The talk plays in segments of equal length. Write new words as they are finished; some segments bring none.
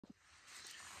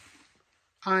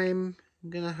I'm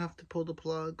gonna have to pull the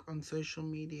plug on social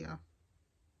media.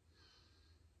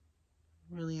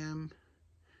 Really am.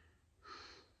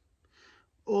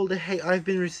 All the hate I've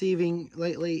been receiving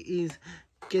lately is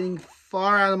getting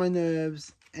far out of my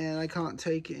nerves, and I can't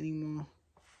take it anymore.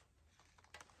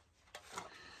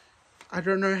 I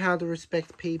don't know how to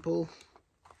respect people.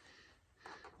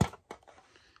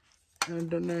 And I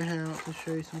don't know how to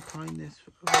show some kindness.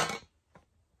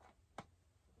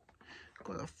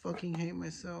 God, I fucking hate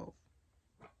myself.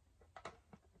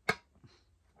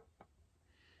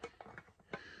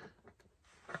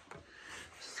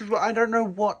 So I don't know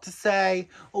what to say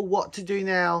or what to do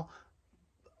now.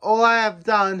 All I have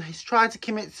done is try to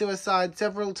commit suicide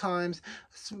several times,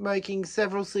 smoking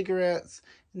several cigarettes.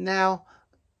 Now,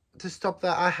 to stop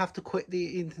that, I have to quit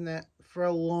the internet for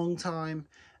a long time.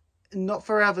 Not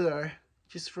forever though,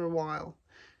 just for a while.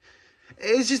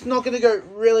 It's just not going to go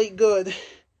really good.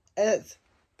 And it's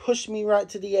pushed me right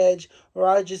to the edge where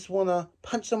I just want to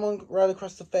punch someone right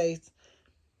across the face.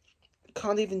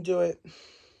 Can't even do it.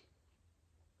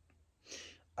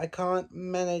 I can't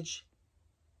manage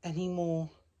anymore.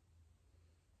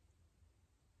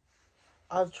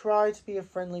 I've tried to be a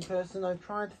friendly person. I've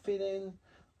tried to fit in.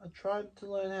 I've tried to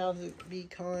learn how to be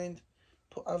kind.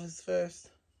 Put others first.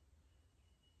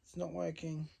 It's not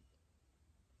working.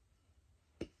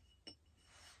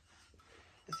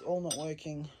 It's all not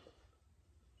working.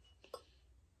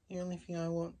 The only thing I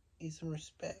want is some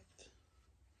respect.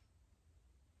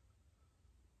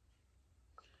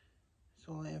 That's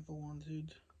all I ever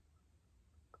wanted.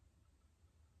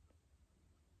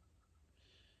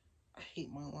 I hate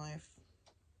my life.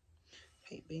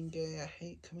 I hate being gay. I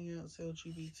hate coming out as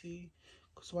LGBT.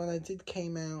 Because when I did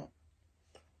came out,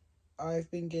 I've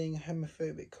been getting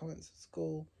homophobic comments at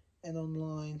school and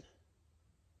online.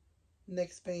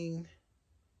 Next being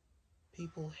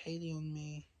people hating on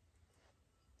me.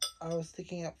 I was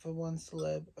sticking up for one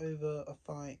celeb over a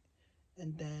fight,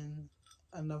 and then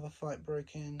another fight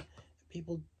broke in.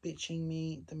 People bitching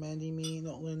me, demanding me,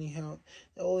 not learning how.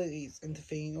 Always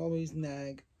interfering, always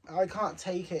nag. I can't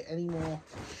take it anymore.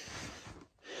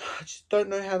 I just don't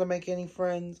know how to make any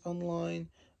friends online.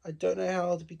 I don't know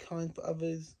how to be kind for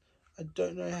others. I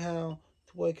don't know how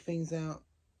to work things out.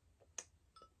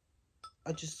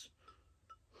 I just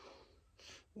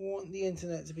want the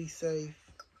internet to be safe.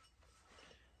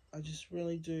 I just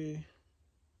really do.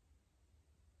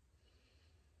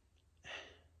 I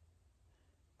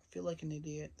feel like an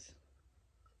idiot.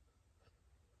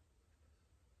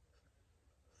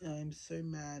 And I'm so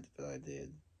mad that I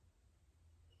did.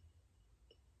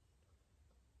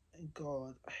 And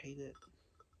God, I hate it.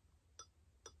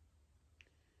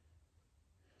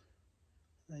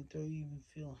 And I don't even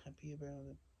feel happy about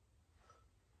it.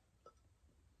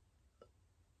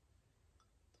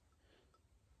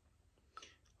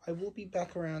 I will be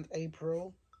back around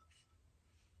April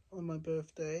on my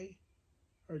birthday,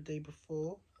 or a day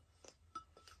before,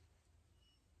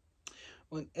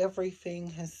 when everything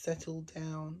has settled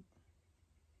down.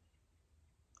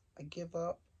 I give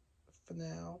up for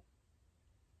now.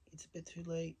 It's a bit too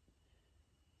late.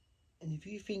 And if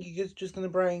you think you're just going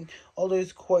to bring all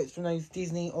those quotes from those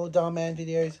Disney or Darman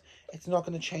videos, it's not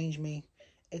going to change me.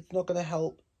 It's not going to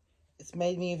help. It's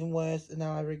made me even worse, and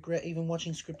now I regret even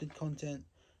watching scripted content.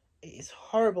 It is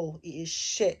horrible. It is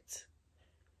shit.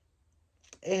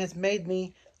 It has made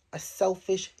me a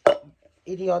selfish,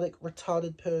 idiotic,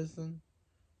 retarded person.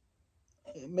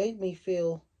 It made me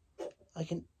feel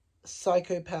like a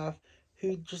psychopath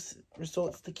who just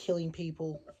resorts to killing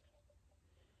people.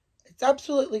 It's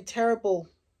absolutely terrible.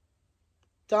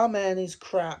 Darman is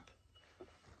crap.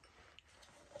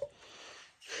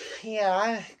 Yeah,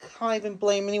 I can't even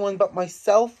blame anyone but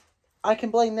myself. I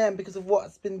can blame them because of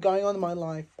what's been going on in my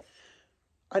life.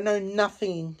 I know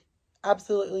nothing.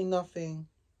 Absolutely nothing.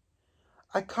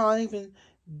 I can't even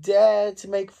dare to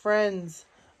make friends.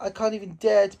 I can't even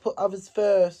dare to put others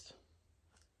first.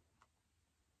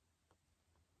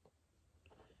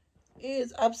 It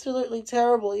is absolutely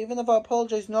terrible. Even if I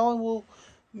apologize, no one will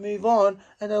move on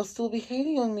and they'll still be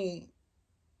hating on me.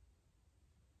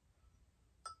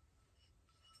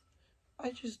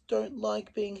 I just don't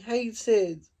like being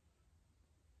hated.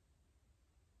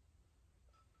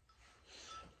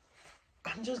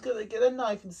 I'm just gonna get a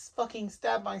knife and fucking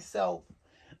stab myself.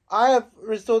 I have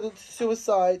resorted to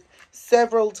suicide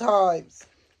several times.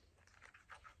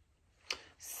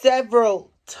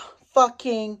 Several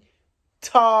fucking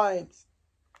times.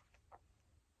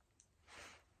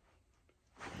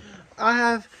 I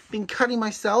have been cutting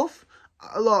myself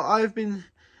a lot. I've been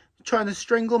trying to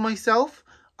strangle myself.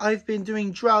 I've been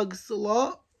doing drugs a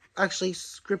lot. Actually,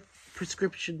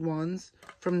 prescription ones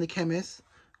from the chemist.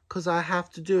 because I have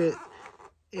to do it.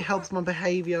 It helps my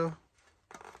behaviour.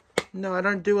 No, I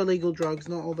don't do illegal drugs,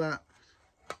 not all that.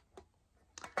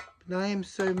 But I am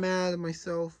so mad at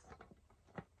myself.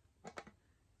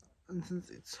 And since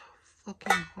it's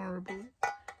fucking horrible.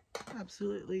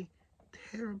 Absolutely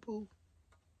terrible.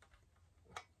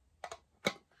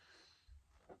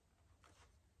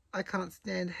 I can't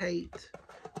stand hate.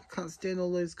 I can't stand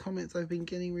all those comments I've been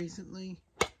getting recently.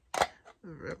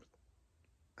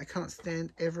 I can't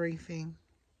stand everything.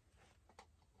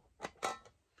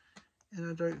 And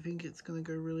I don't think it's going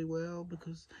to go really well,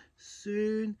 because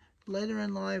soon, later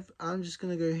in life, I'm just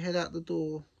going to go head out the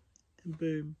door and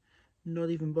boom,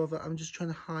 not even bother. I'm just trying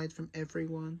to hide from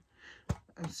everyone.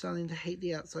 I'm starting to hate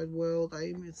the outside world.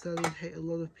 I'm starting to hate a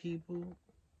lot of people.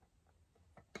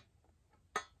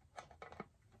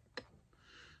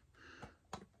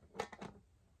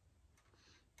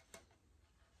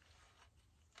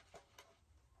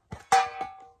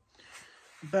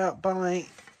 But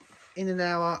in an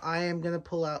hour, I am going to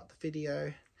pull out the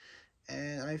video.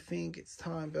 And I think it's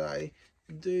time, but I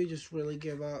do just really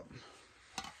give up.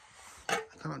 I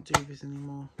can't do this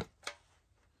anymore.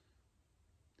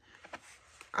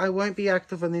 I won't be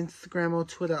active on Instagram or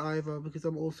Twitter either, because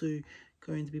I'm also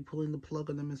going to be pulling the plug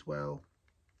on them as well.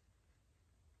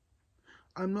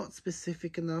 I'm not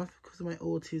specific enough because of my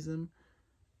autism.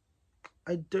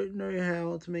 I don't know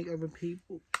how to make other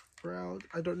people proud.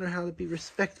 I don't know how to be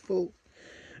respectful.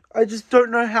 I just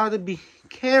don't know how to be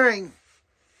caring.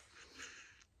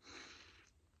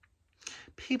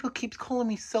 People keep calling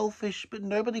me selfish, but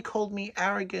nobody called me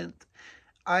arrogant.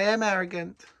 I am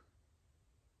arrogant.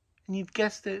 And you've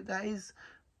guessed it, that is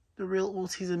the real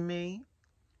autism me.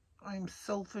 I'm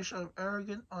selfish, I'm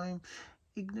arrogant, I'm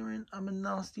ignorant, I'm a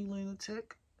nasty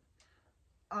lunatic.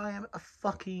 I am a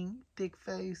fucking dick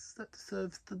face that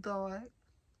deserves to die.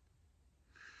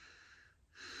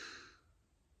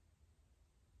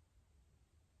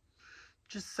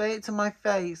 Just say it to my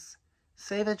face.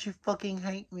 Say that you fucking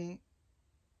hate me.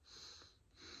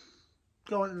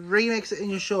 Go on, remix it in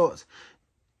your shorts.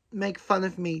 Make fun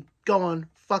of me. Go on,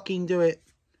 fucking do it.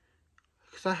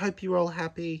 Because I hope you're all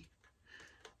happy.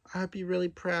 I hope you're really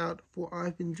proud of what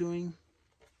I've been doing.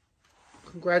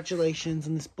 Congratulations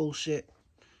on this bullshit.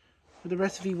 For the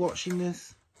rest of you watching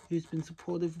this, who's been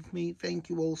supportive of me, thank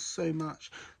you all so much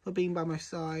for being by my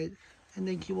side. And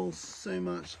thank you all so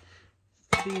much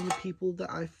for being the people that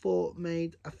I thought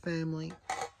made a family.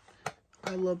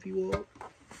 I love you all.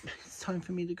 It's time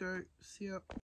for me to go. See ya.